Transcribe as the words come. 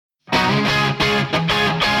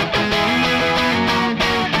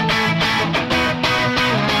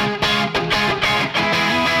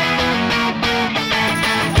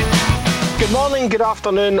good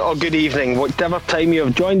afternoon or good evening, whatever time you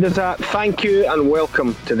have joined us at. Thank you and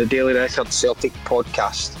welcome to the Daily Record Celtic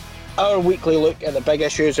podcast. Our weekly look at the big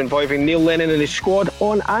issues involving Neil Lennon and his squad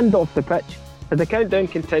on and off the pitch as the countdown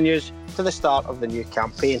continues to the start of the new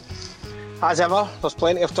campaign. As ever, there's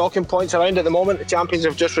plenty of talking points around at the moment. The champions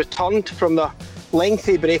have just returned from the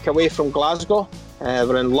lengthy break away from Glasgow.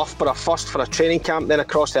 We're in Loughborough first for a training camp, then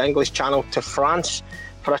across the English Channel to France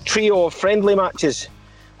for a trio of friendly matches.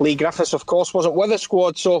 Lee Griffiths, of course, wasn't with the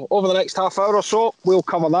squad, so over the next half hour or so, we'll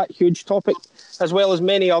cover that huge topic, as well as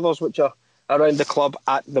many others which are around the club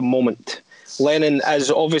at the moment. Lennon is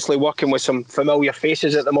obviously working with some familiar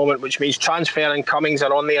faces at the moment, which means transfer incomings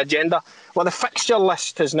are on the agenda. Well, the fixture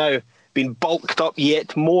list has now been bulked up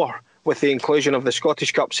yet more with the inclusion of the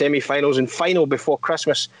Scottish Cup semi-finals and final before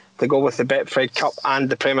Christmas to go with the Betfred Cup and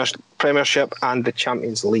the Premiership and the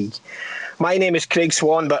Champions League. My name is Craig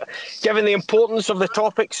Swan, but given the importance of the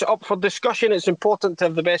topics up for discussion, it's important to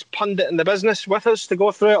have the best pundit in the business with us to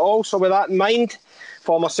go through it all. So with that in mind,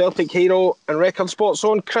 former Celtic hero and Record Sports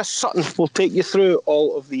own Chris Sutton will take you through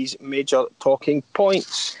all of these major talking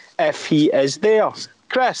points if he is there.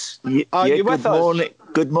 Chris, are you with us?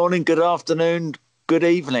 Good morning, good afternoon, good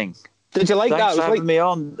evening. Did you like Thanks that? For having me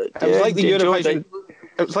on. It was like the Eurovision.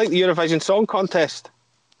 It was like the Eurovision Song Contest.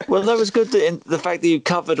 Well, that was good. The fact that you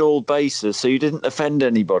covered all bases, so you didn't offend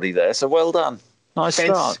anybody there. So well done. Nice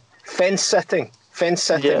start. Fence sitting.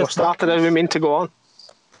 Yeah, we started as we mean to go on.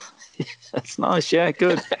 That's nice. Yeah,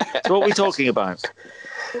 good. So what are we talking about?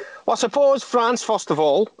 Well, I suppose France first of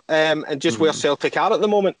all, and just where Celtic are at the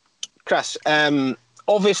moment, Chris.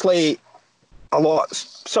 Obviously,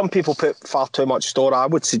 some people put far too much store, I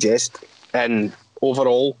would suggest, in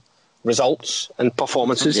overall results and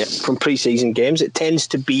performances from pre-season games. It tends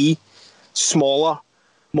to be smaller,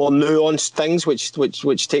 more nuanced things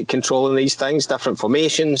which take control in these things, different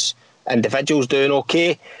formations, individuals doing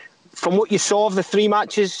okay. From what you saw of the three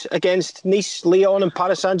matches against Nice, Lyon and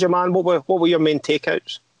Paris Saint-Germain, what were your main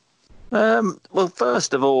takeouts? Well,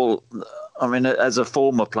 first of all, I mean, as a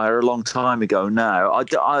former player a long time ago now,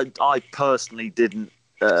 I personally didn't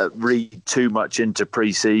read too much into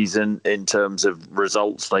pre-season in terms of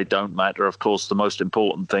results. They don't matter. Of course, the most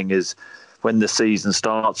important thing is when the season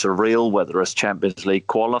starts for real, whether it's Champions League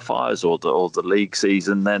qualifiers or the league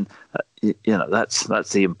season, then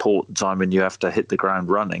that's the important time, and you have to hit the ground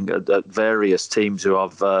running. Various teams who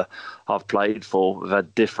I've played for have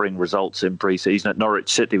had differing results in pre-season. At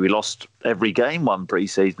Norwich City, we lost every game one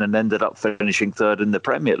pre-season and ended up finishing third in the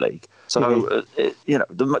Premier League. So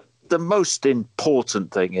the most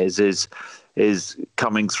important thing is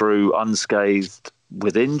coming through unscathed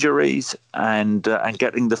with injuries and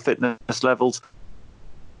getting the fitness levels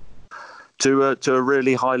to a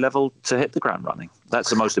really high level to hit the ground running. That's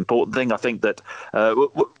the most important thing. I think that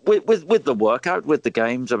with the workout, with the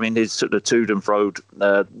games, I mean, his sort of toed and froed.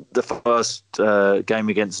 The first game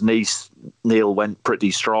against Nice, Neil went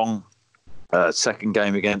pretty strong. Second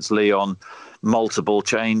game against Lyon, multiple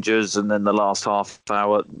changes, and then the last half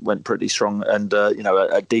hour went pretty strong and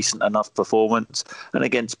a decent enough performance. And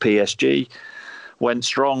against PSG, went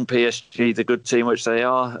strong. PSG, the good team which they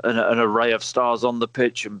are, an array of stars on the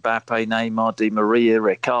pitch: Mbappe, Neymar, Di Maria,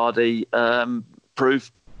 Riccardi,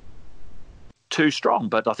 proved too strong.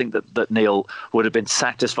 But I think that Neil would have been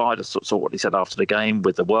satisfied, I saw what he said after the game,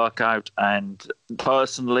 with the workout. And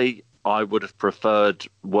personally, I would have preferred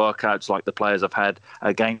workouts like the players have had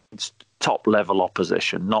against top-level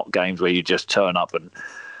opposition, not games where you just turn up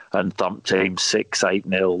and thump teams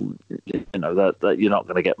 6-8-0. That you're not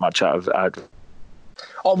going to get much out of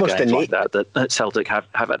almost games like that Celtic have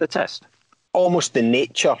had a test. Almost the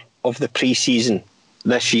nature of the pre-season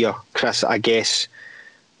this year, Chris, I guess,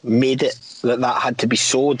 made it that had to be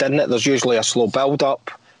so, didn't it? There's usually a slow build-up.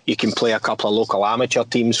 You can play a couple of local amateur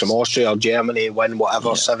teams from Austria or Germany, win whatever,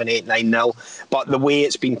 7-8, 9-0. But the way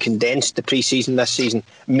it's been condensed, the pre-season this season,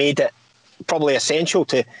 made it probably essential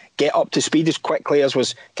to get up to speed as quickly as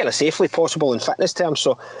was kind of safely possible in fitness terms.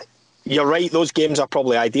 So you're right, those games are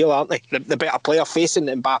probably ideal, aren't they? The better player facing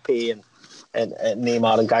Mbappe and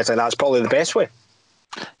Neymar and guys like that is probably the best way.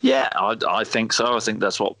 Yeah, I think so. I think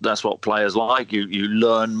that's what players like. You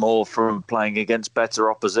learn more from playing against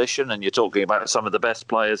better opposition, and you're talking about some of the best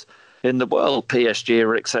players in the world. PSG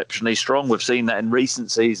are exceptionally strong. We've seen that in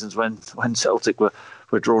recent seasons when Celtic were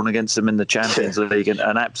drawn against them in the Champions League and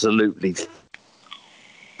absolutely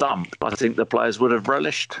thumped. I think the players would have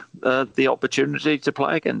relished the opportunity to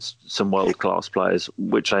play against some world-class players,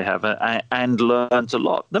 which they have, and learned a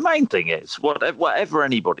lot. The main thing is, whatever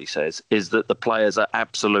anybody says, is that the players are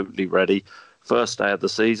absolutely ready. First day of the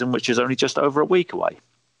season, which is only just over a week away.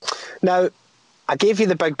 Now, I gave you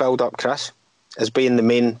the big build-up, Chris. as being the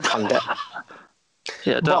main pundit.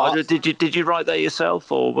 Yeah, did you write that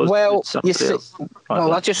yourself, or was well, it somebody else?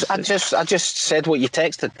 Well, I just said what you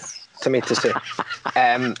texted to me to say.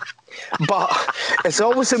 But it's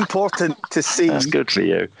always important to see. That's good for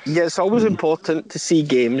you. Yeah, it's always important to see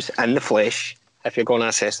games in the flesh if you're going to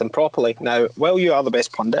assess them properly. Now, while you are the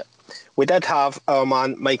best pundit, we did have our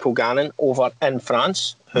man Michael Gannon over in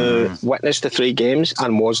France, who witnessed the 3 games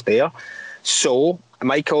and was there. So,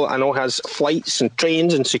 Michael, I know, has flights and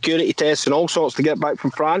trains and security tests and all sorts to get back from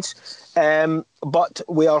France. But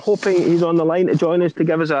we are hoping he's on the line to join us to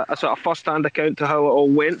give us a sort of first-hand account to how it all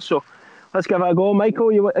went. So, let's give it a go. Michael,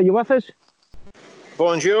 are you with us?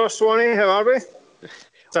 Bonjour, Swanee. How are we?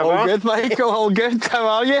 All good, Michael. All good. How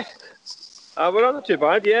are you? We're not too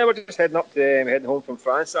bad. Yeah, we're just heading home from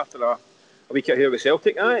France after a week out here with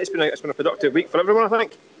Celtic. It's been a productive week for everyone, I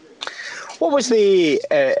think. What was the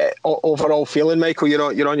overall feeling, Michael?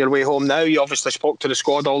 You're on your way home now. You obviously spoke to the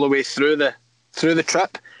squad all the way through the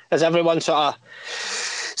trip. Has everyone sort of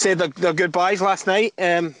said their goodbyes last night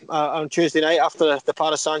on Tuesday night after the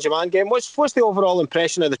Paris Saint-Germain game? What's the overall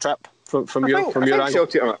impression of the trip from your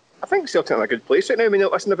angle? I think Celtic are in a good place right now. I mean,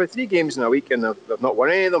 listen, they've had 3 games in a week and they've not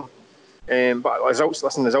won any of them. But results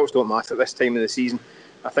don't matter at this time of the season.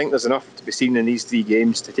 I think there's enough to be seen in these 3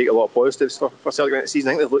 games to take a lot of positives for Celtic in the season.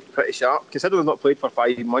 I think they've looked pretty sharp, considering they've not played for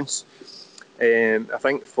 5 months. I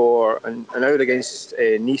think for an hour against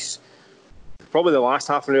Nice, probably the last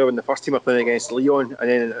half an hour when the first team were playing against Lyon, and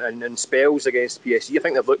then in spells against PSG, I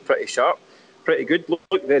think they've looked pretty sharp, pretty good,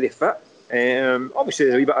 look very fit. Obviously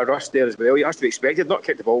there's a wee bit of rust there as well. It has to be expected. Not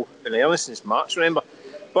kicked the ball in earnest since March, remember.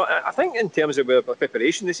 But I think in terms of their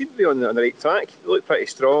preparation, they seem to be on the right track. They look pretty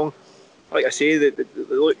strong. Like I say, they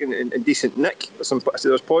look in decent nick.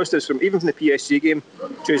 There's positives from the PSG game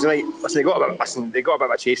Tuesday night. Listen, they got a bit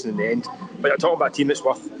of a chasing in the end. But you're talking about a team that's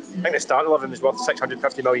worth, I think the starting 11 is worth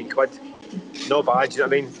 650 million quid. Not bad, you know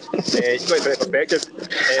what I mean? You've got to put it in perspective.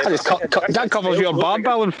 That covers your bar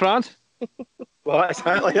bill in France. Well,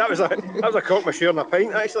 exactly. That was a cock my share and a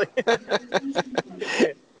pint, actually.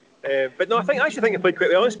 But no, I actually think they played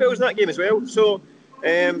quite well in spells in that game as well. So,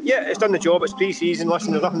 yeah, it's done the job. It's pre-season.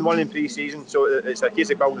 Listen, there's nothing won in pre-season, so it's a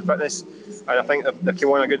case of building fitness. And I think they've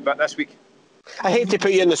come on a good bit this week. I hate to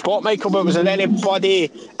put you in the spot, Michael, but was there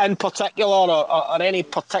anybody in particular or any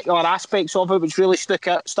particular aspects of it which really stuck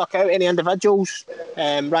out? Any individuals?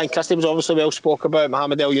 Ryan Christie was obviously well spoke about,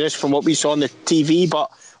 Mohamed El Yunus from what we saw on the TV,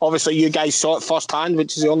 but obviously you guys saw it first hand,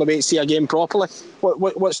 which is the only way to see a game properly.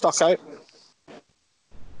 What stuck out?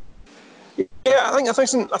 Yeah, I think I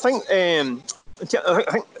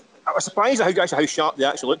was surprised at how sharp they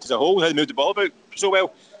actually looked as a whole and how they moved the ball about so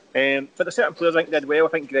well. But there's certain players I think did well. I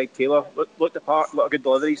think Greg Taylor looked the part, a lot of good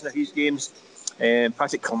deliveries in his games.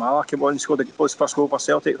 Patrick Klimala came on and scored his first goal for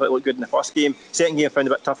Celtic. Thought he looked good in the first game. Second game I found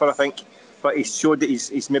a bit tougher, I think, but he showed that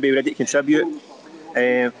he's maybe ready to contribute.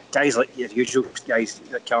 Guys like the usual guys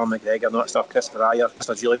like Callum McGregor and all that stuff, Christopher Ayer,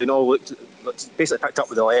 Mr. Julian, all looked basically picked up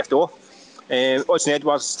with the left off. Odsonne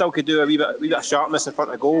Edouard still could do a wee bit of sharpness in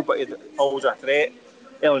front of goal, but he's always a threat.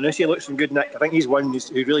 Elyounoussi looks some good nick. I think he's one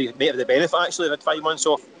who really may have the benefit actually of had 5 months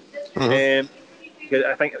off. I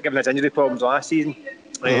think given his injury problems last season,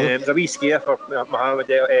 there's a wee scare for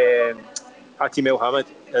Hatem El Hamid,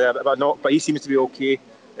 but he seems to be okay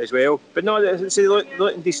as well. But no, they look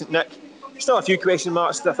in decent nick. Still a few question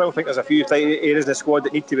marks. I still think there's a few areas in the squad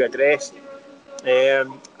that need to be addressed. I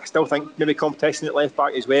still think maybe competition at left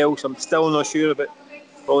back as well, so I'm still not sure about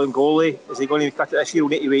Bolingoli. Is he going to cut it this year? We'll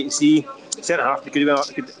need to wait and see. Centre half, they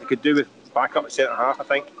could do with backup at centre half, I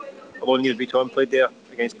think. Although Neil Vuitton played there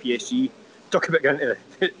against PSG. Talk about getting into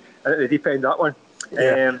the deep end, that one.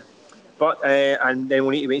 Yeah. And then we'll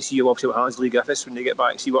need to wait and see obviously what happens to Lee Griffiths when they get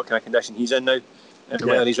back, see what kind of condition he's in now, and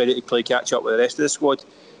whether he's ready to play catch up with the rest of the squad.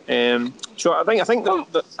 So I think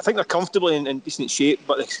they're comfortably in decent shape,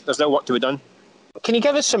 but there's still work to be done. Can you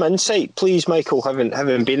give us some insight, please, Michael,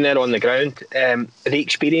 having been there on the ground, the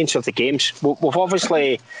experience of the games? We've all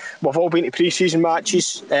been to pre-season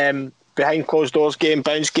matches, behind closed doors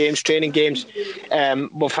bounce games, training games.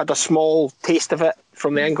 We've had a small taste of it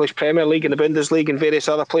from the English Premier League and the Bundesliga and various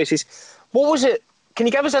other places. What was it? Can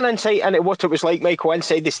you give us an insight into what it was like, Michael,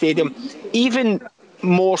 inside the stadium? Even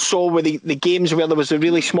more so with the games where there was a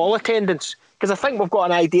really small attendance, because I think we've got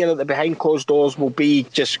an idea that the behind closed doors will be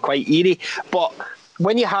just quite eerie. But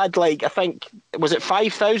when you had, like, I think, was it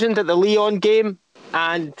 5,000 at the Lyon game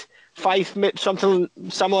and something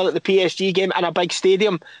similar at the PSG game in a big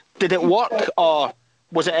stadium, did it work, or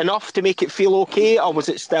was it enough to make it feel okay, or was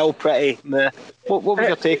it still pretty meh? What was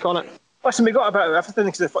your take on it? Listen, we got a bit of everything,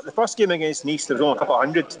 because the first game against Nice there was only a couple of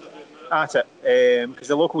hundred. at it because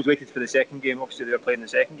the locals waited for the second game. Obviously, they were playing the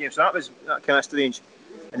second game, so that was kind of strange.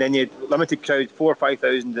 And then you had limited crowd, 4,000 or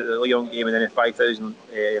 5,000 at the Lyon game, and then 5,000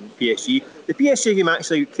 PSG. The PSG game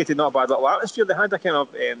actually created not a bad little atmosphere. They had a kind of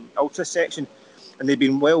ultra section, and they'd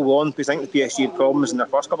been well worn because I think the PSG had problems in their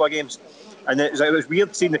first couple of games. And it was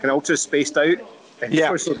weird seeing the kind of ultras spaced out and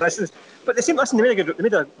social distance. But they made a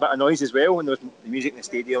bit of noise as well when there was the music in the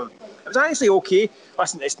stadium. It was actually okay.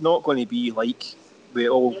 Listen, it's not going to be like we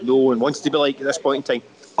all know and wanted to be like at this point in time.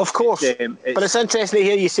 Of course, but it's interesting to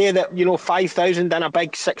hear you say that 5,000 in a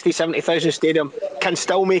big 60,000, 70,000 stadium can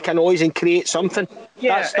still make a noise and create something.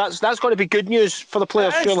 Yeah, that's going to be good news for the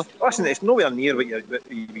players. Surely. Listen, it's nowhere near what you're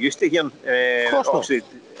used to hearing. Of course obviously,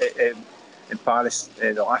 in Paris,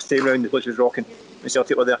 the last time round, the place was rocking when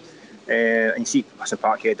Celtic were there, and you see, listen,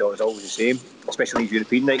 Parkhead is always the same, especially these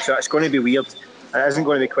European nights. So it's going to be weird. It isn't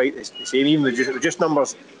going to be quite the same, even with just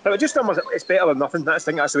numbers. But with just numbers, it's better than nothing. I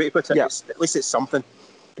think that's the way to put it. Yeah. At least it's something.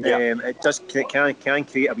 Yeah. It can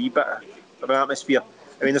create a wee bit of an atmosphere.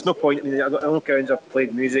 I mean, there's no point. I mean, all grounds have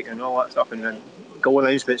played music and all that stuff, and then goal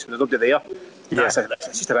announcements when there's nobody there. Yeah.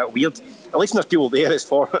 It's just a bit weird. At least when there's people there, it's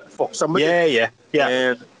for somebody. Yeah.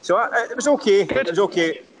 So it was okay. Good. It was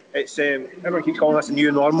okay. It's everyone keeps calling us a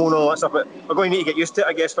new normal and all that stuff, but we're going to need to get used to it,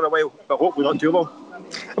 I guess, for a while. But hopefully not too long.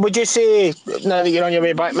 Would you say, now that you're on your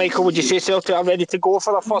way back, Michael, would you say Celtic are ready to go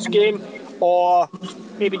for the first game, or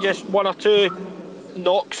maybe just one or two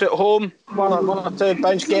knocks at home, one or two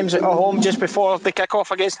bounce games at home just before the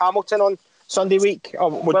kick-off against Hamilton on Sunday week?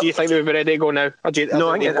 Or do you think they would be ready to go now? I think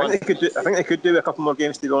they could do a couple more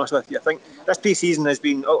games, to be honest with you. I think this pre-season has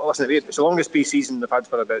been, it's the longest pre-season they've had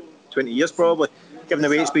for about 20 years probably, given the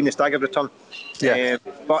way it's been the staggered return. Yeah.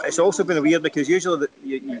 But it's also been weird because usually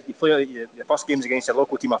you play your first games against your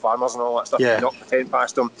local team of farmers and all that stuff, and you knock the 10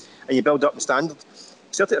 past them and you build up the standard.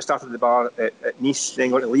 Celtic have started the bar at Nice,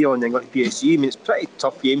 then got to Lyon, then got to PSG. I mean, it's pretty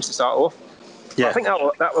tough games to start off. Yeah. I think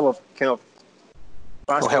that will have kind of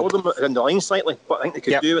fast-forward them in the line slightly, but I think they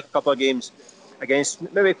could do with a couple of games against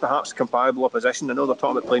maybe perhaps comparable opposition. I know they're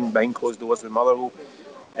talking about playing behind closed doors with Motherwell.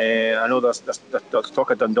 I know there's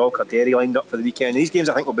talk of Dundalk or Derry lined up for the weekend. These games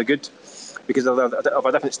I think will be good because they're of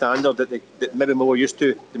a different standard that maybe more used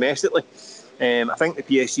to domestically. I think the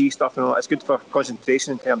PSG stuff and all that is good for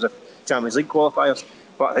concentration in terms of Champions League qualifiers.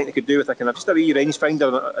 But I think they could do with just a wee range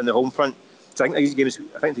finder in the home front. So I think these games,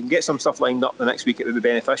 if they can get some stuff lined up the next week, it would be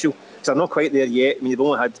beneficial. Because they're not quite there yet. I mean, they've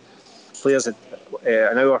only had players an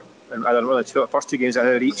hour, and I don't know, the first two games an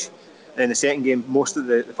hour each. And in the second game, most of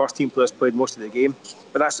the first team players played most of the game.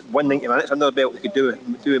 But that's 190 minutes under the belt. They could do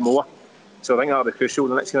it more. So I think that'll be crucial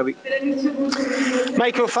the next week.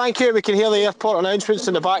 Michael, thank you. We can hear the airport announcements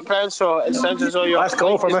in the background, so it sounds as though you're... Last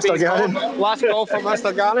call for Mr. Gannon. Last call for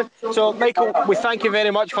Mr. Gannon. So, Michael, we thank you very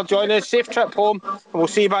much for joining us. Safe trip home, and we'll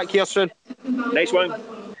see you back here soon. Nice one.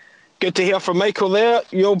 Good to hear from Michael there.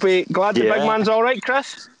 You'll be glad the big man's all right,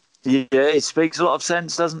 Chris? Yeah, he speaks a lot of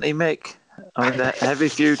sense, doesn't he, Mick? I mean, a heavy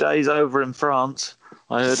few days over in France.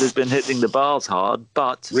 I heard he's been hitting the bars hard,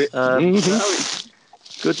 but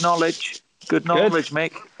good knowledge. Good knowledge,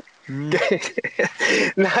 Mick.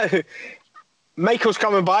 Now, Michael's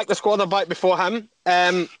coming back. The squad are back before him.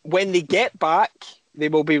 When they get back, they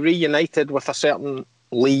will be reunited with a certain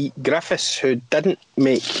Leigh Griffiths, who didn't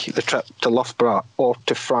make the trip to Loughborough or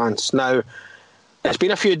to France. Now, it's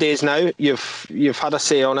been a few days now. You've had a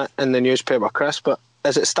say on it in the newspaper, Chris, but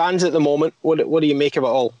as it stands at the moment, what do you make of it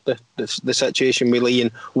all, the situation with Leigh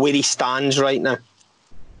and where he stands right now?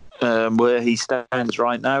 Where he stands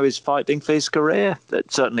right now is fighting for his career.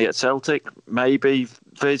 Certainly at Celtic, maybe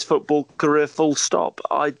for his football career, full stop.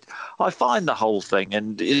 I find the whole thing,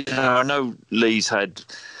 and I know Leigh's had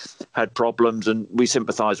problems, and we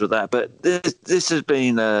sympathise with that. But this has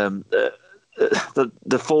been the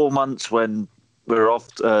 4 months when we're off,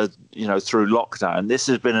 through lockdown. This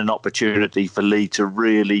has been an opportunity for Leigh to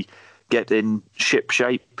really get in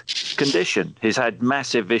ship-shape condition. He's had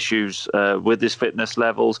massive issues with his fitness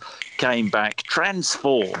levels, came back,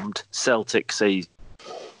 transformed Celtic season.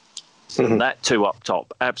 That two up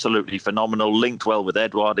top, absolutely phenomenal, linked well with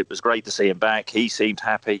Edouard. It was great to see him back. He seemed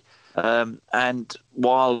happy. And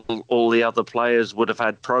while all the other players would have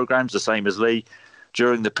had programmes, the same as Leigh,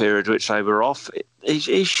 during the period which they were off,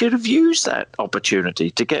 he should have used that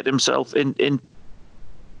opportunity to get himself in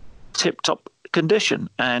tip-top condition.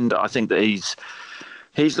 And I think that he's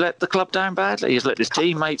let the club down badly. He's let his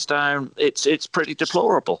teammates down. It's pretty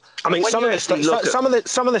deplorable. I mean, some of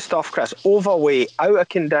the stuff, Chris, overweight, out of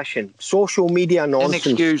condition, social media nonsense.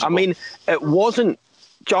 Inexcusable. I mean, it wasn't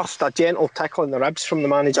just a gentle tickle in the ribs from the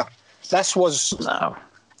manager. This was,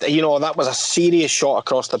 that was a serious shot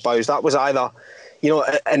across the bows. That was either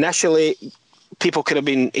initially people could have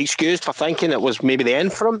been excused for thinking it was maybe the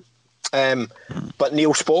end for him. But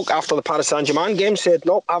Neil spoke after the Paris Saint-Germain game, said,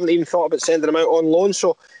 nope, haven't even thought about sending him out on loan.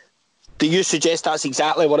 So do you suggest that's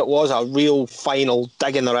exactly what it was, a real final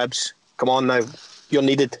dig in the ribs? Come on now, you're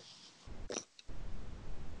needed.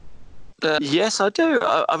 Yes, I do.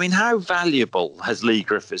 I mean, how valuable has Lee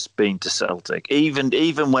Griffiths been to Celtic?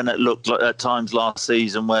 Even when it looked like at times last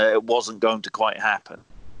season where it wasn't going to quite happen.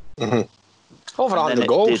 Mm-hmm. Over 100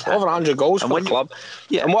 goals. Over 100 goals for the club.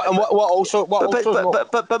 Yeah. And what also? But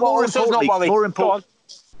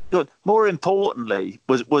more importantly,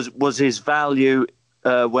 was his value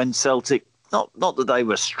when Celtic. Not that they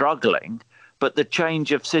were struggling, but the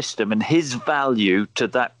change of system and his value to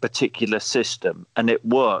that particular system, and it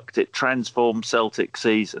worked. It transformed Celtic's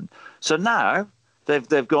season. So now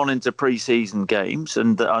they've gone into pre-season games,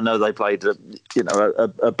 and I know they played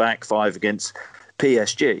a back five against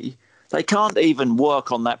PSG. They can't even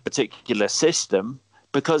work on that particular system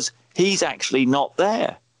because he's actually not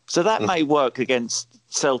there. So that may work against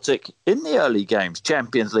Celtic in the early games,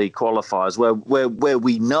 Champions League qualifiers, where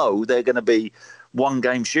we know they're going to be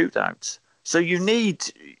one-game shootouts. So you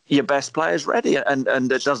need your best players ready, and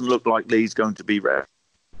it doesn't look like Lee's going to be ready.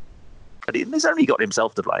 And he's only got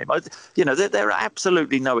himself to blame. There are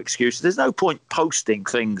absolutely no excuses. There's no point posting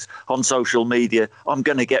things on social media, I'm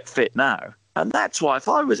going to get fit now. And that's why if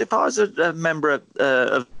I was a member of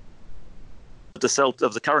the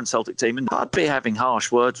current Celtic team, I'd be having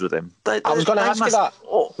harsh words with him. I was going to ask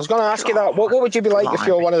you that. What would you be like if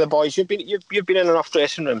you're one of the boys? You've been in enough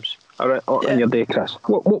dressing rooms in your day, Chris.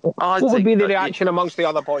 What would be the reaction amongst the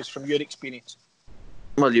other boys from your experience?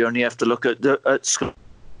 Well, you only have to look at Scott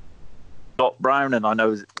Brown, and I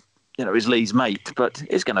know he's Lee's mate, but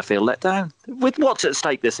he's going to feel let down with what's at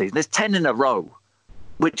stake this season. There's 10 in a row,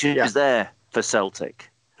 which is there for Celtic.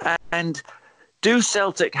 And do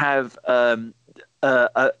Celtic have a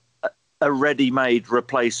ready-made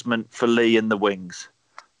replacement for Lee in the wings?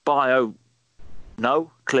 Bio,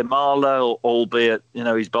 no. Klimala, albeit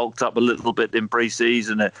he's bulked up a little bit in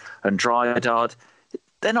pre-season, and tried hard.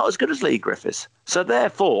 They're not as good as Lee Griffiths. So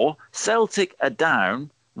therefore, Celtic are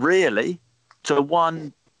down really to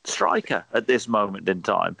one striker at this moment in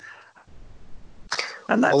time.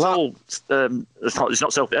 And that's all. It's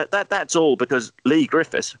not selfish. That's all because Lee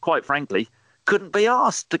Griffiths, quite frankly, couldn't be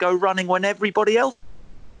asked to go running when everybody else.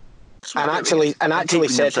 Actually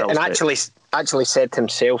said to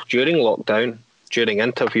himself during lockdown, during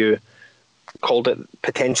interview, called it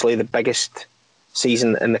potentially the biggest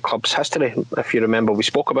season in the club's history. If you remember, we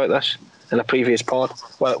spoke about this in a previous pod.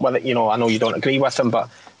 Whether I know you don't agree with him, but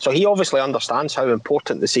so he obviously understands how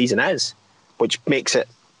important the season is, which makes it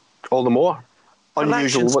all the more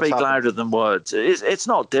unusual. Actions speak louder than words. It's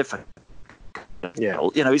not difficult. Yeah,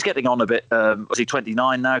 he's getting on a bit. Is he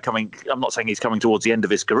 29 now? I'm not saying he's coming towards the end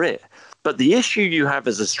of his career, but the issue you have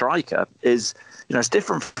as a striker is, it's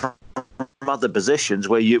different from other positions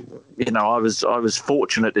where I was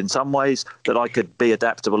fortunate in some ways that I could be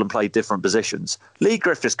adaptable and play different positions. Lee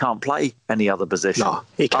Griffiths can't play any other position. No,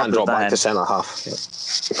 he can't drop back to centre half.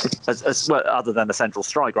 Yeah. Other than a central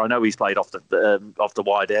striker, I know he's played off the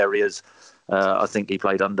wide areas. I think he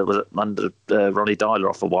played under Ronnie Dyler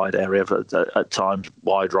off a wide area at times,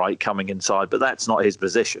 wide right, coming inside. But that's not his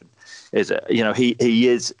position, is it? He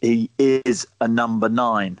is a number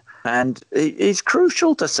 9, and he's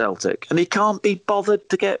crucial to Celtic. And he can't be bothered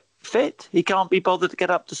to get fit. He can't be bothered to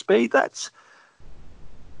get up to speed. That's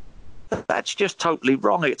just totally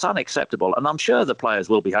wrong. It's unacceptable. And I'm sure the players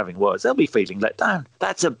will be having words. They'll be feeling let down.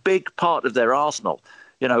 That's a big part of their arsenal.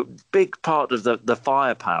 Big part of the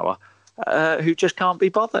firepower. Who just can't be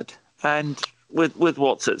bothered. And with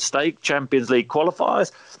what's at stake, Champions League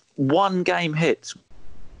qualifiers, one game hits,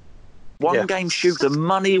 game shoot, the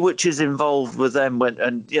money which is involved with them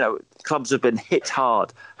clubs have been hit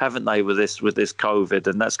hard, haven't they, with this COVID,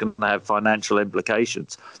 and that's going to have financial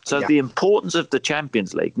implications. So the importance of the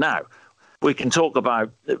Champions League. Now, we can talk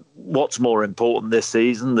about what's more important this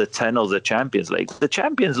season, the 10 or the Champions League. The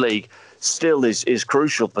Champions League still is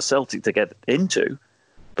crucial for Celtic to get into,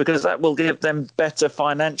 because that will give them better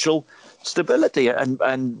financial stability and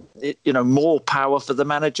more power for the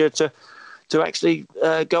manager to actually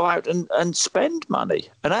go out and spend money.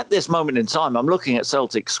 And at this moment in time, I'm looking at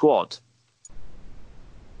Celtic's squad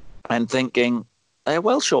and thinking they're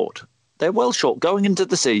well short. They're well short. Going into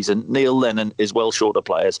the season, Neil Lennon is well short of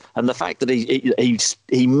players. And the fact that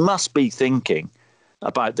he must be thinking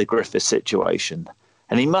about the Griffiths situation.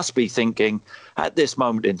 And he must be thinking, at this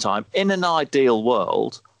moment in time, in an ideal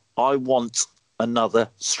world, I want another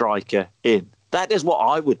striker in. That is what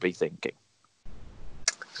I would be thinking.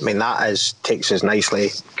 I mean, takes us nicely,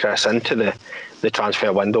 Chris, into the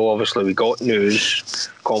transfer window. Obviously, we got news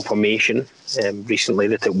confirmation recently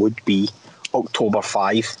that it would be October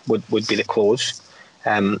 5 would be the close.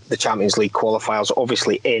 The Champions League qualifiers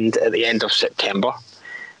obviously end at the end of September.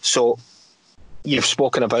 So you've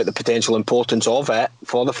spoken about the potential importance of it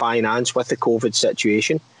for the finance with the COVID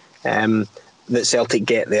situation that Celtic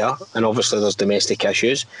get there, and obviously there's domestic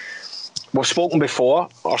issues. We've spoken before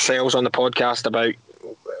ourselves on the podcast about,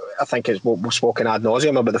 I think it's what we've spoken ad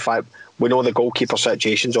nauseum about the fact we know the goalkeeper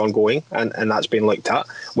situation's ongoing and that's been looked at.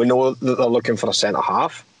 We know that they're looking for a centre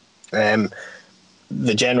half.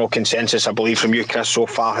 The general consensus, I believe, from you, Chris, so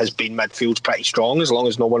far has been midfield's pretty strong as long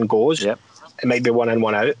as no one goes. Yep. It might be one in,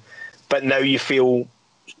 one out. But now you feel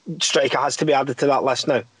striker has to be added to that list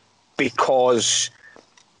now because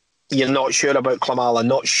you're not sure about Klimala,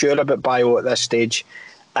 not sure about Bayo at this stage.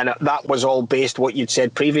 And that was all based, what you'd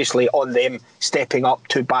said previously, on them stepping up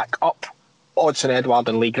to back up Odsonne-Edouard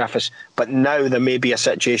and Leigh Griffiths. But now there may be a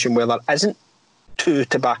situation where there isn't two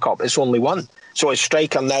to back up, it's only one. So is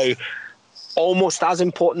striker now almost as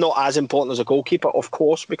important, not as important as a goalkeeper, of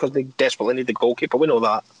course, because they desperately need the goalkeeper, we know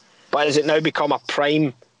that. But has it now become a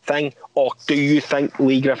prime thing, or do you think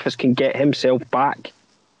Leigh Griffiths can get himself back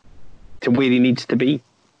to where he needs to be?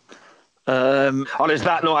 Or is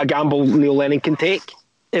that not a gamble Neil Lennon can take?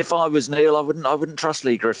 If I was Neil, I wouldn't trust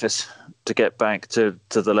Leigh Griffiths to get back to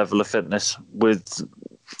the level of fitness with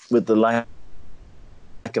the lack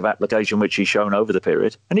of application which he's shown over the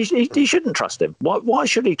period. And he shouldn't trust him. Why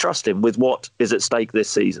should he trust him with what is at stake this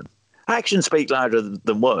season? Actions speak louder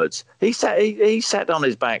than words. He sat on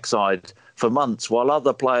his backside for months while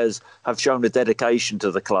other players have shown a dedication to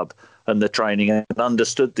the club and the training and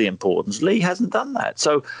understood the importance. Leigh hasn't done that.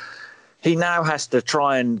 So he now has to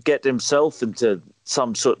try and get himself into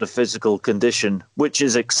some sort of physical condition which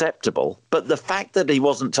is acceptable. But the fact that he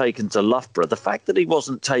wasn't taken to Loughborough, the fact that he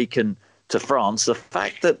wasn't taken to France, the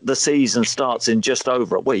fact that the season starts in just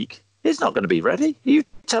over a week, he's not going to be ready. Are you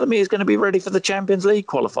telling me he's going to be ready for the Champions League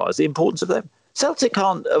qualifiers, the importance of them? Celtic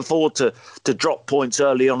can't afford to drop points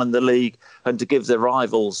early on in the league and to give their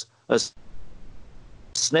rivals a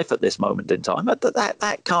sniff at this moment in time.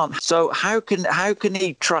 That can't. So how can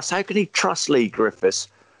he trust Leigh Griffiths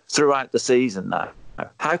throughout the season now?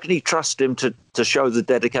 How can he trust him to show the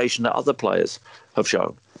dedication that other players have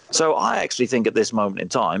shown? So I actually think at this moment in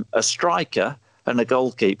time, a striker and a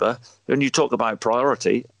goalkeeper, when you talk about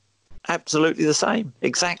priority, absolutely the same,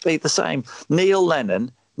 exactly the same. Neil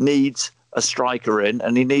Lennon needs a striker in,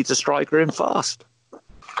 and he needs a striker in fast.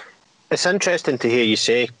 It's interesting to hear you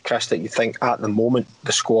say, Chris, that you think at the moment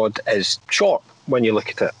the squad is short when you look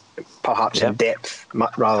at it, perhaps in depth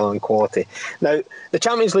rather than quality. Now, the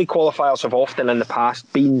Champions League qualifiers have often in the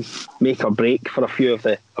past been make or break for a few of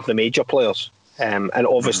the major players. And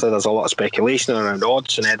obviously there's a lot of speculation around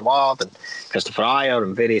Odsonne-Edouard and Christopher Ajer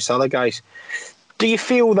and various other guys. Do you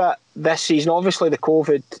feel that this season, obviously the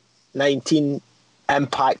COVID-19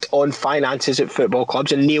 impact on finances at football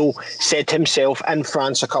clubs, and Neil said himself in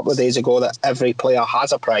France a couple of days ago that every player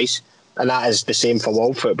has a price, and that is the same for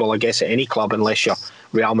world football, I guess, at any club unless you're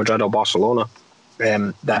Real Madrid or Barcelona,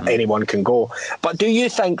 that anyone can go. But do you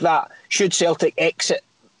think that should Celtic exit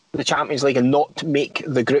the Champions League and not make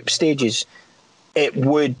the group stages, it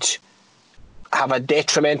would have a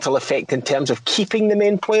detrimental effect in terms of keeping the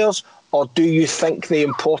main players, or do you think the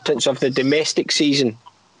importance of the domestic season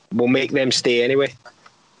will make them stay anyway?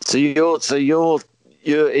 So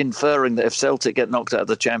you're inferring that if Celtic get knocked out of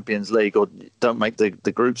the Champions League or don't make the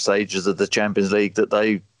group stages of the Champions League, that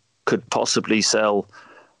they could possibly sell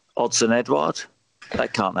Odsonne-Edouard?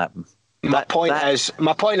 That can't happen. My point is,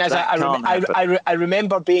 I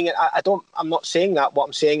remember being. I'm not saying that. What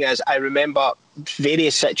I'm saying is, I remember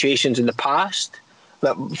various situations in the past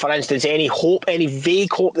that, for instance, any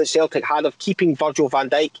vague hope that Celtic had of keeping Virgil van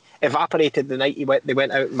Dijk evaporated the night they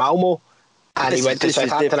went out in Malmo, and he went to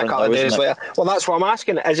Southampton a couple of days later. Well, that's what I'm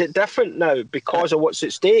asking. Is it different now because of what's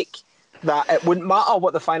at stake? That it wouldn't matter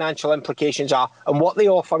what the financial implications are and what the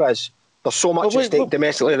offer is. There's so much at stake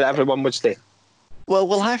domestically that everyone would stay. Well,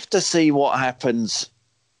 we'll have to see what happens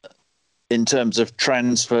in terms of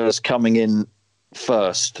transfers coming in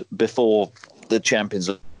first before the Champions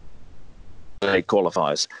League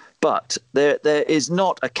qualifiers. But there is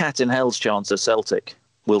not a cat in hell's chance that Celtic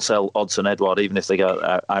will sell Odsonne-Edouard even if they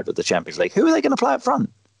go out of the Champions League. Who are they going to play up front?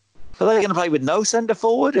 Are they going to play with no centre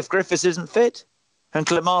forward if Griffiths isn't fit and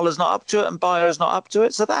Klimala's not up to it and Bayo's not up to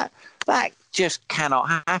it? So that just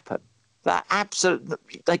cannot happen. That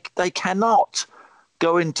absolutely they cannot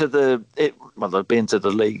go into they'll be into the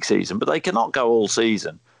league season, but they cannot go all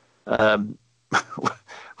season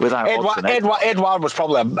without Edouard was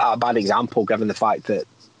probably a bad example, given the fact that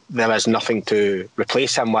there is nothing to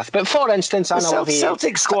replace him with. But for instance,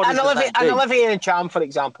 Celtic squad and Olivier Ntcham, for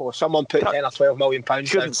example, if someone put 10 or 12 million pounds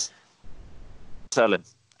shouldn't sell him.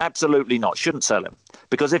 Absolutely not. Shouldn't sell him.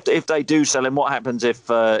 Because if they do sell him, what happens if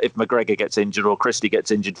McGregor gets injured or Christie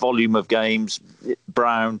gets injured? Volume of games.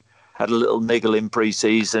 Brown had a little niggle in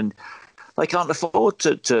pre-season. They can't afford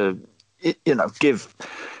to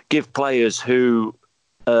give players who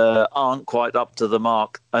aren't quite up to the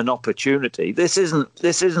mark an opportunity. This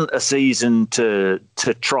isn't a season to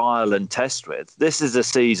trial and test with. This is a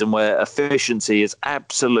season where efficiency is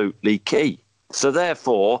absolutely key. So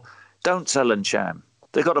therefore, don't sell Ntcham.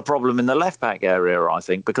 They've got a problem in the left-back area, I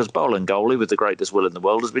think, because Bolingoli, with the greatest will in the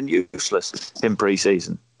world, has been useless in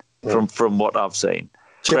pre-season from what I've seen.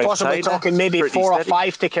 So you're possibly talking maybe 4 or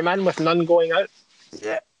 5 to come in with none going out?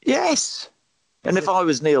 Yeah. Yes. And if I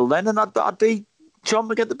was Neil Lennon, I'd be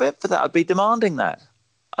chomping at the bit for that. I'd be demanding that.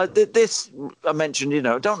 This, I mentioned,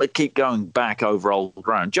 don't keep going back over old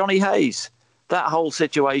ground. Johnny Hayes, that whole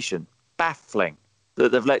situation, baffling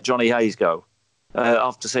that they've let Johnny Hayes go.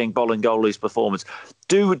 After seeing Bolingoli's performance.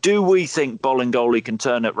 Do we think Bolingoli can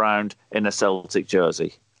turn it round in a Celtic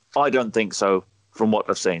jersey? I don't think so from what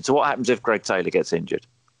I've seen. So what happens if Greg Taylor gets injured?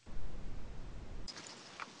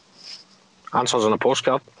 Answers on a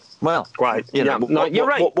postcard. Well, right. You're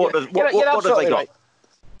right. What have they got? Right.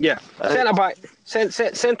 Yeah. Centre back,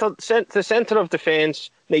 the centre of defence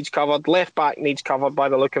needs covered. Left back needs covered by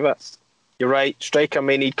the look of it. You're right. Striker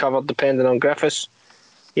may need covered depending on Griffiths.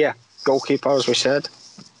 Yeah. Goalkeeper, as we said.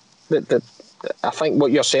 I think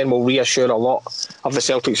what you're saying will reassure a lot of the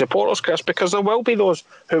Celtic supporters, Chris, because there will be those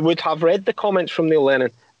who would have read the comments from Neil Lennon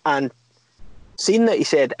and seen that he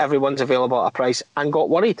said everyone's available at a price and got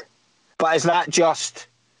worried. But is that just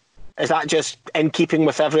in keeping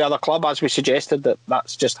with every other club, as we suggested,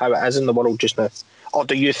 that's just how it is in the world just now? Or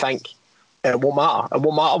do you think it won't matter? It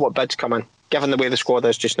won't matter what bids come in, given the way the squad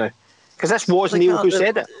is just now? Because this was Neil who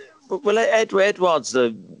said it. Well, Edouard's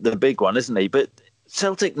the big one, isn't he? But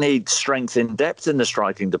Celtic need strength in depth in the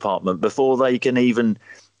striking department before they can even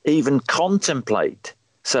contemplate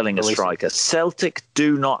selling a striker. Celtic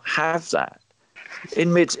do not have that.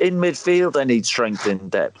 In midfield, they need strength in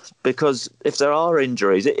depth because if there are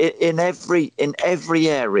injuries in every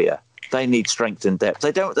area, they need strength in depth.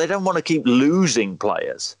 They don't want to keep losing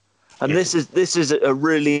players, and this is a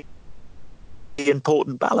really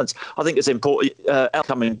important balance. I think it's important. El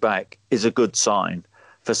coming back is a good sign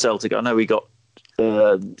for Celtic. I know he got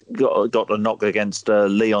a knock against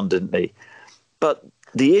Lyon, didn't he? But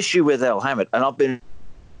the issue with El Hamid, and I've been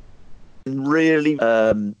really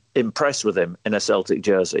impressed with him in a Celtic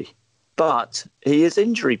jersey, but he is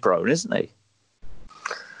injury prone, isn't he?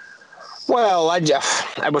 Well,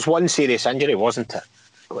 it was one serious injury, wasn't it?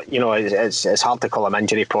 It's hard to call him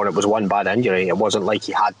injury prone. It was one bad injury. It wasn't like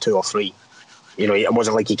he had 2 or 3. It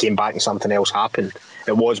wasn't like he came back and something else happened.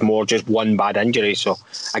 It was more just one bad injury. So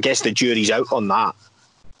I guess the jury's out on that,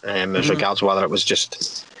 as regards whether it was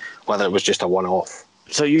just a one-off.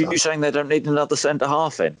 So you're saying they don't need another centre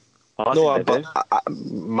half in? No, but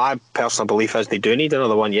my personal belief is they do need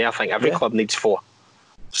another one. Yeah, I think every club needs 4.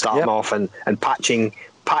 Starting off and patching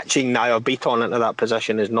Nair Beaton into that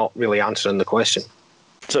position is not really answering the question.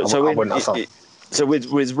 So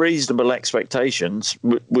with reasonable expectations,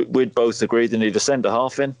 we'd both agree they need a centre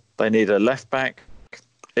half in, they need a left back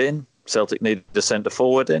in, Celtic need a centre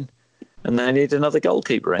forward in, and they need another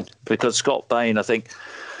goalkeeper in, because Scott Bain, I think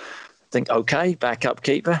okay, backup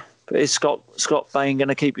keeper. But is Scott Bain going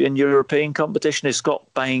to keep you in European competition? Is Scott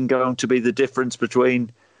Bain going to be the difference between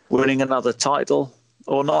winning another title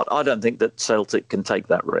or not? I don't think that Celtic can take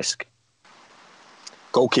that risk.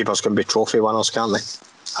 Goalkeepers can be trophy winners, can't they?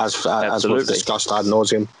 As we've discussed ad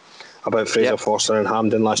nauseum about Fraser Forster and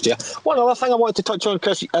Hampden last year. One other thing I wanted to touch on,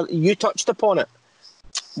 Chris, you touched upon it,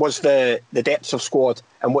 was the depths of squad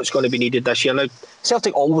and what's going to be needed this year. Now,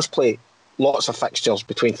 Celtic always play lots of fixtures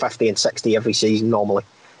between 50 and 60 every season normally.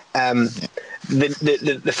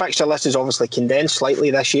 The fixture list is obviously condensed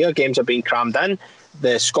slightly this year. Games are being crammed in.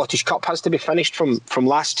 The Scottish Cup has to be finished from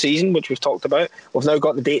last season, which we've talked about. We've now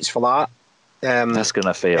got the dates for that. That's going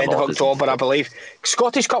to feel end of October, I believe.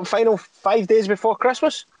 Scottish Cup final 5 days before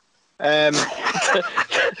Christmas.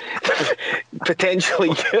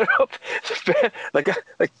 Potentially Europe. like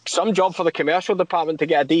some job for the commercial department to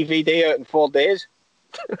get a DVD out in 4 days.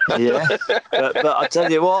 Yeah, but I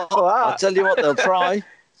tell you what, they'll try.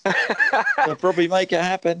 They'll probably make it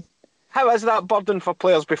happen. How is that burden for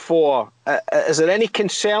players before? Is there any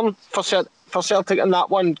concern for Celtic in that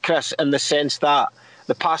one, Chris, in the sense that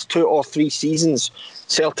the past 2 or 3 seasons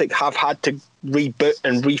Celtic have had to reboot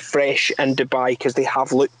and refresh in Dubai, because they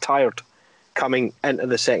have looked tired coming into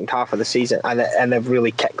the second half of the season, and they've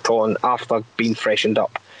really kicked on after being freshened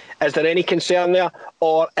up. Is there any concern there,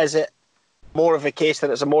 or is it more of a case that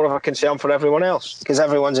it's more of a concern for everyone else, because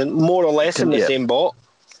everyone's more or less in the same boat,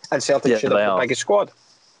 and Celtic should have the biggest squad?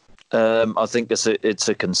 I think it's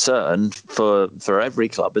a concern for every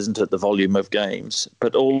club, isn't it? The volume of games,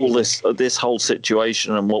 but all this whole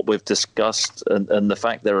situation and what we've discussed, and the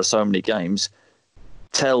fact there are so many games,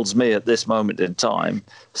 tells me at this moment in time,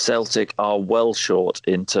 Celtic are well short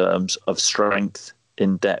in terms of strength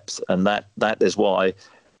in depth, and that is why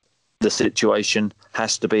the situation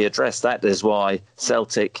has to be addressed. That is why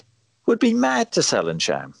Celtic would be mad to sell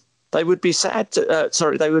Nsham. They would be sad to.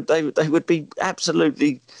 They would be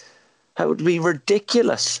absolutely. It would be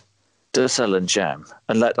ridiculous to sell Nsham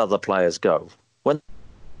and let other players go when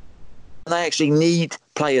they actually need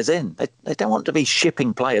players in. They don't want to be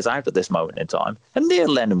shipping players out at this moment in time. And Neil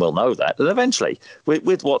Lennon will know that. And eventually,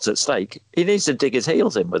 with what's at stake, he needs to dig his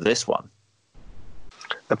heels in with this one.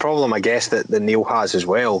 The problem, I guess, that Neil has as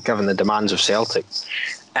well, given the demands of Celtic,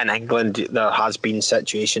 in England, there has been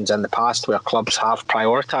situations in the past where clubs have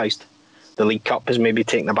prioritised. The League Cup has maybe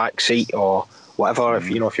taken a back seat, or whatever. If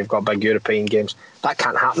you've got big European games, that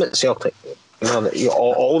can't happen at Celtic.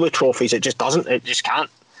 All the trophies, it just doesn't. It just can't,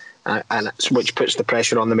 and which puts the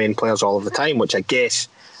pressure on the main players all of the time, which I guess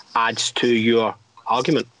adds to your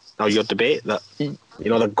argument or your debate that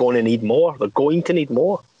they're going to need more. They're going to need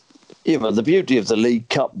more. Yeah, but the beauty of the League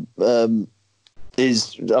Cup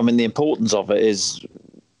is, the importance of it is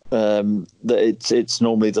that it's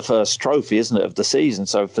normally the first trophy, isn't it, of the season?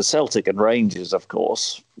 So for Celtic and Rangers, of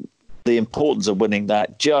course, the importance of winning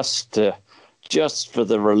that just for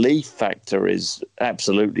the relief factor is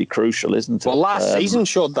absolutely crucial, isn't it? Well, last season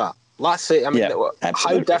showed that.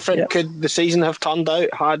 How different could the season have turned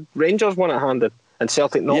out had Rangers won it handed and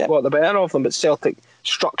Celtic not got the better of them? But Celtic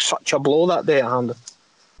struck such a blow that day at handed.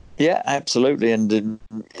 Yeah, absolutely. And,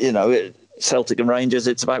 Celtic and Rangers,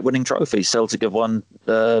 it's about winning trophies. Celtic have won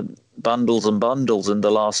bundles and bundles in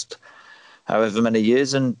the last however many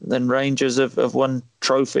years, and then Rangers have won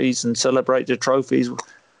trophies and celebrated trophies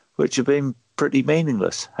which have been pretty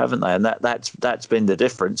meaningless, haven't they? And that's been the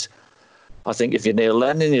difference. I think if you're Neil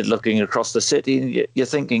Lennon, you're looking across the city and you're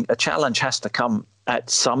thinking a challenge has to come at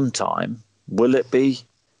some time. Will it be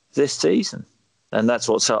this season? And that's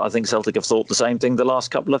what I think Celtic have thought the same thing the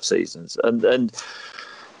last couple of seasons. And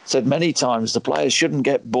said many times the players shouldn't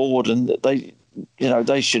get bored, and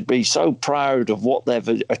they should be so proud of what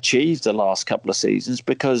they've achieved the last couple of seasons,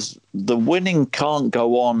 because the winning can't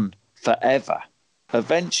go on forever.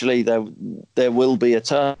 Eventually there will be a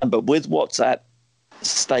turn, but with what's at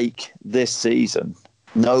stake this season,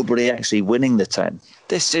 nobody actually winning the 10.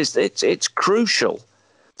 It's crucial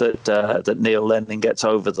that Neil Lennon gets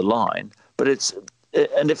over the line. But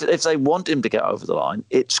if they want him to get over the line,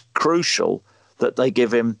 it's crucial that they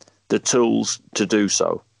give him the tools to do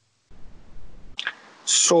so.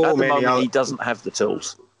 At the moment, he doesn't have the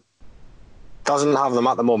tools. Doesn't have them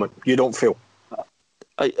at the moment, you don't feel?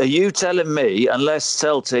 Are you telling me, unless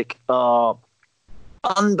Celtic are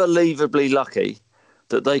unbelievably lucky,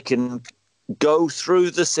 that they can go through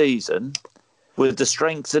the season with the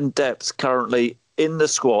strength and depth currently in the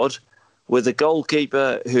squad, with a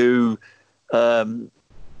goalkeeper who, with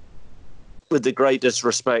the greatest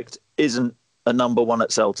respect, isn't a number one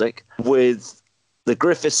at Celtic, with the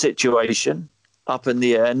Griffiths situation up in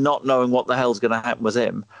the air, not knowing what the hell's going to happen with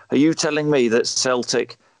him? Are you telling me that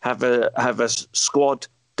Celtic have a squad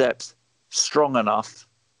depth strong enough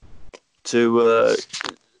to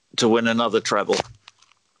win another treble?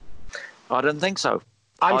 I don't think so.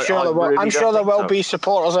 I'm sure there will be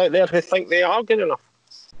supporters out there who think they are good enough.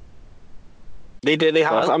 They do. They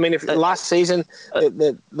have. Well, last season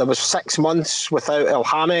there was 6 months without El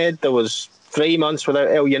Hamed, there was 3 months without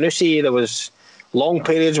El Yunusi, there was long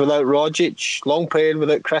periods without Rogic, long period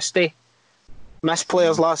without Christie. Missed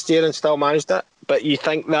players last year and still managed it. But you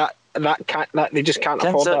think that they just can't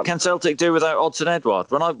afford that? Can Celtic do without Odsonne Edouard?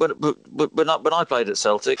 When I played at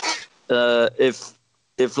Celtic,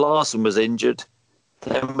 if Larsson was injured,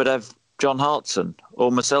 then we'd have John Hartson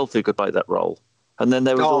or myself who could play that role. And then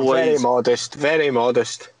there was always very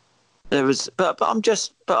modest. There was, but I'm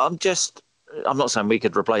not saying we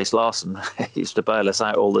could replace Larsson. He used to bail us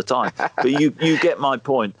out all the time. But you get my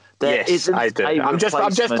point. There isn't I do. I'm just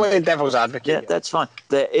playing devil's advocate. Yeah, that's fine.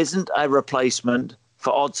 There isn't a replacement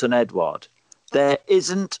for Odsonne Edouard. There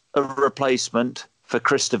isn't a replacement for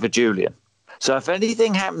Christopher Julian. So if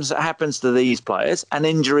anything happens to these players, and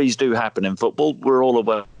injuries do happen in football, we're all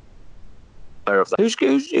aware of that. Who's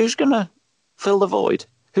going to fill the void?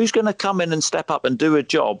 Who's going to come in and step up and do a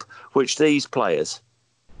job which these players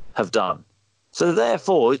have done? So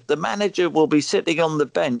therefore, the manager will be sitting on the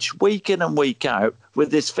bench week in and week out with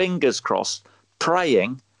his fingers crossed,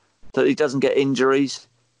 praying that he doesn't get injuries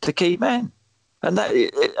to key men.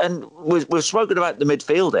 And we've spoken about the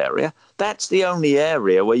midfield area. That's the only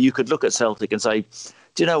area where you could look at Celtic and say,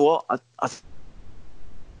 do you know what? I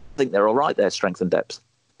think they're all right there, strength and depth.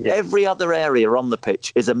 Yeah. Every other area on the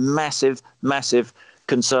pitch is a massive, massive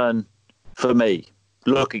concern for me,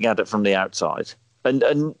 looking at it from the outside.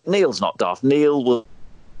 And Neil's not daft. Neil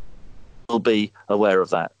will be aware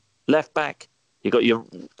of that. Left back, you got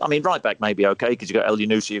right back may be okay because you've got El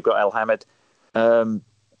Yunusi, you've got El Hamid.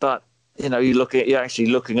 But, you're actually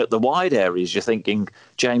looking at the wide areas. You're thinking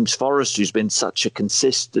James Forrest, who's been such a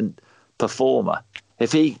consistent performer.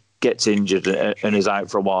 If he gets injured and is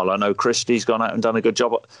out for a while, I know Christie's gone out and done a good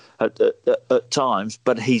job at times,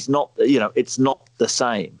 but he's not, it's not the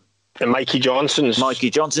same. And Mikey Johnson's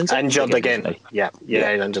injured again. Yeah,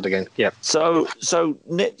 injured again. Yeah. So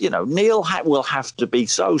Neil will have to be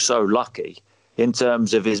so lucky in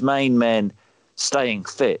terms of his main men staying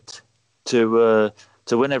fit to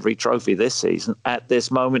win every trophy this season at this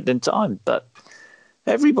moment in time. But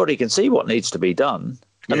everybody can see what needs to be done,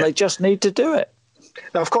 and they just need to do it.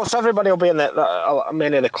 Now, of course, everybody will be in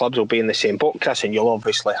many of the clubs will be in the same boat, Chris, and you'll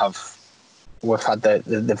obviously have. We've had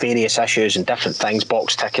the various issues and different things,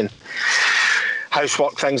 box ticking,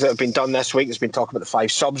 housework things that have been done this week. There's been talk about the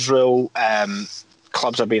 5 subs rule.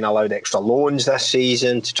 Clubs are being allowed extra loans this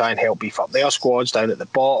season to try and help beef up their squads down at the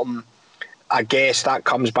bottom. I guess that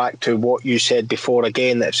comes back to what you said before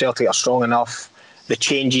again, that if Celtic are strong enough, the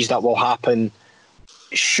changes that will happen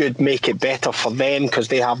should make it better for them because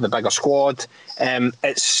they have the bigger squad.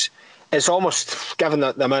 It's almost, given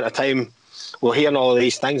the amount of time we're hearing all of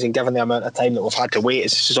these things and given the amount of time that we've had to wait,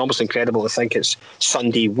 it's almost incredible to think it's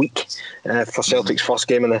Sunday week for Celtic's first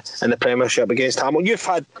game in the Premiership against Hamilton. You've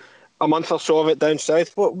had a month or so of it down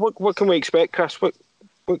south. What can we expect, Chris?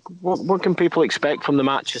 What can people expect from the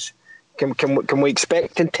matches? Can we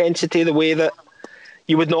expect intensity the way that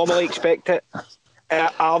you would normally expect it?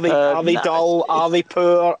 Are they dull? Are they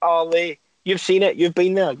poor? Are they? You've seen it. You've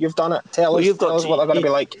been there. You've done it. Tell us what they're going to be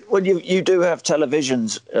like. Well, you do have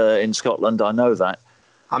televisions in Scotland. I know that.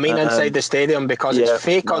 I mean, inside the stadium because it's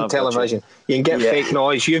fake on television. You can get fake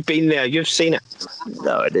noise. You've been there. You've seen it.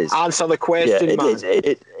 No, it is. Answer the question,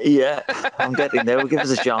 man. I'm getting there. We'll give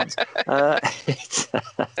us a chance.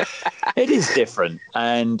 It is different,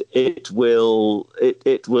 and it will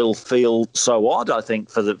feel so odd. I think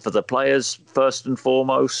for the players first and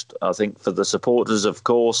foremost. I think for the supporters, of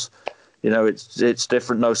course. It's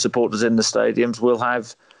different. No supporters in the stadiums will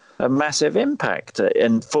have a massive impact,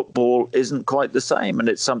 and football isn't quite the same, and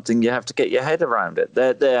it's something you have to get your head around it.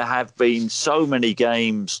 There have been so many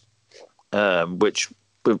games, which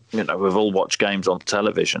we've all watched games on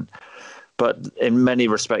television, but in many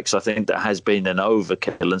respects, I think there has been an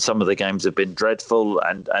overkill, and some of the games have been dreadful,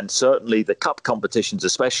 and certainly the cup competitions,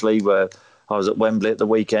 especially where I was at Wembley at the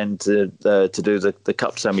weekend to do the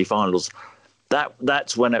cup semi-finals.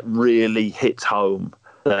 That's when it really hits home.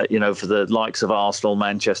 For the likes of Arsenal,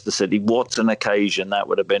 Manchester City, what an occasion that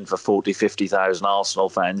would have been for 40, 50,000 Arsenal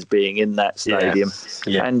fans being in that stadium.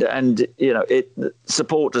 Yeah. And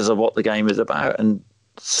supporters are what the game is about, and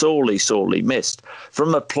sorely missed.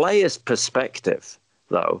 From a player's perspective,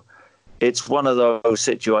 though, it's one of those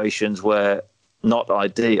situations where not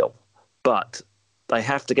ideal, but they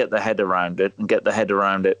have to get their head around it and get their head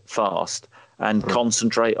around it fast and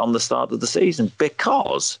concentrate on the start of the season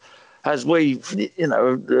because, as we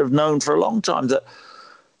have known for a long time,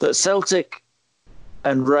 that Celtic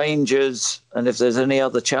and Rangers, and if there's any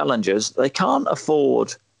other challenges, they can't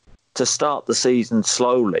afford to start the season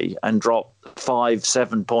slowly and drop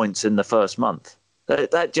 5-7 points in the first month.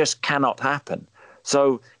 That just cannot happen.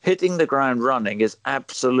 So hitting the ground running is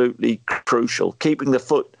absolutely crucial. Keeping the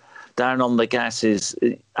foot down on the gas is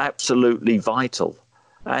absolutely vital,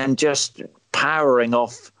 and just powering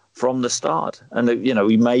off from the start. And,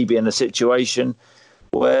 we may be in a situation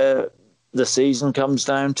where the season comes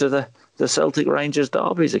down to the Celtic Rangers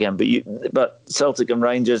derbies again. But Celtic and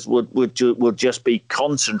Rangers would just be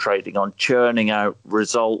concentrating on churning out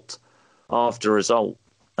result after result.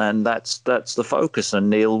 And that's the focus. And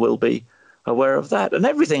Neil will be aware of that. And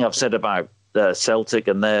everything I've said about Celtic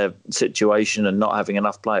and their situation and not having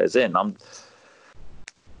enough players in,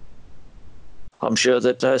 I'm sure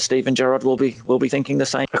that Steven Gerrard will be thinking the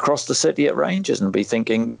same across the city at Rangers and be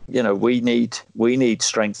thinking, we need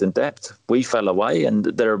strength and depth. We fell away, and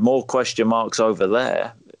there are more question marks over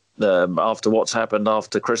there after what's happened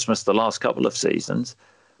after Christmas the last couple of seasons.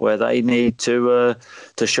 where they need to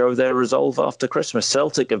show their resolve after Christmas.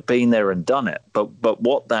 Celtic have been there and done it, but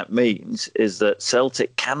what that means is that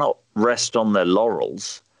Celtic cannot rest on their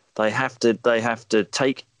laurels. They have to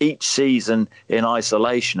take each season in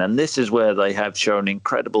isolation, and this is where they have shown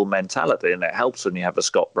incredible mentality, and it helps when you have a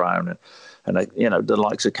Scott Brown and the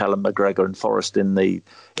likes of Callum McGregor and Forrest in the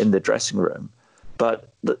dressing room. But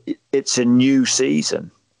it's a new season.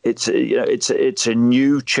 It's a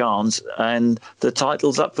new chance, and the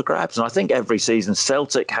title's up for grabs. And I think every season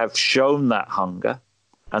Celtic have shown that hunger,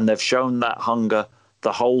 and they've shown that hunger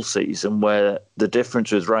the whole season. Where the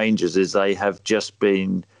difference with Rangers is they have just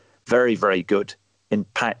been very, very good in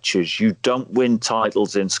patches. You don't win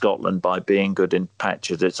titles in Scotland by being good in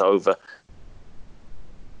patches. It's over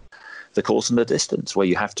the course and the distance where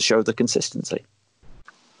you have to show the consistency.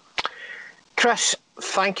 Chris,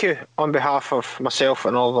 thank you on behalf of myself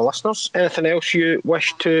and all the listeners. Anything else you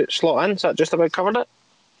wish to slot in? Is that just about covered it?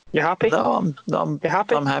 You happy? No, I'm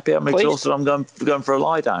happy. I'm happy. I'm Please? exhausted. I'm going for a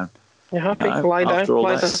lie down. You happy? No, lie down. after all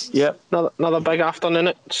Lie that, down. yep. Another big afternoon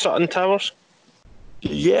at Sutton Towers.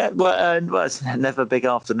 Yeah, well, it's never big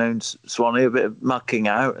afternoons, Swanee. A bit of mucking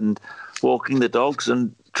out and walking the dogs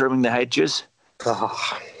and trimming the hedges.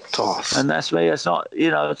 And that's me. It's not,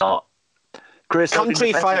 it's not Chris.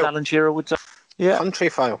 Country file. Alan Shearer would say. Yeah, country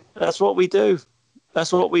file. That's what we do.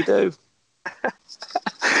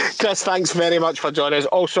 Chris, thanks very much for joining us.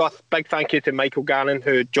 Also, a big thank you to Michael Gannon,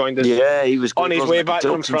 who joined us. Yeah, he was good, on his way back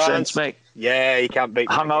from France. Sense, yeah, he can't beat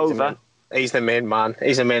hungover. He's the main man.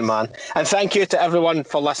 And thank you to everyone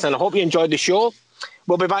for listening. I hope you enjoyed the show.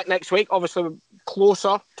 We'll be back next week, obviously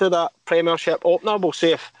closer to that Premiership opener. We'll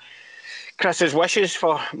see if Chris's wishes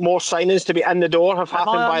for more signings to be in the door have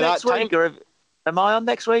happened by that time. Am I on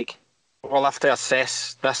next week? We'll have to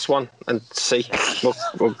assess this one and see.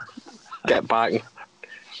 We'll get back.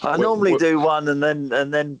 I normally do one and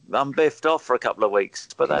then I'm biffed off for a couple of weeks,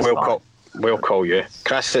 but that's fine. We'll call you,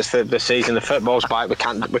 Chris. It's the season. The football's back. We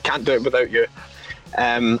can't do it without you.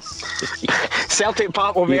 Celtic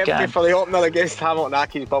Park will be empty for the opener against Hamilton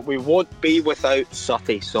Accies, but we won't be without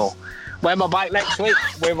Sutty. So when we're back next week,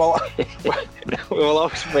 we will all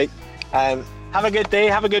speak. Have a good day.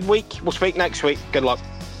 Have a good week. We'll speak next week. Good luck.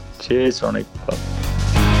 Cheers, Ronnie. Bye.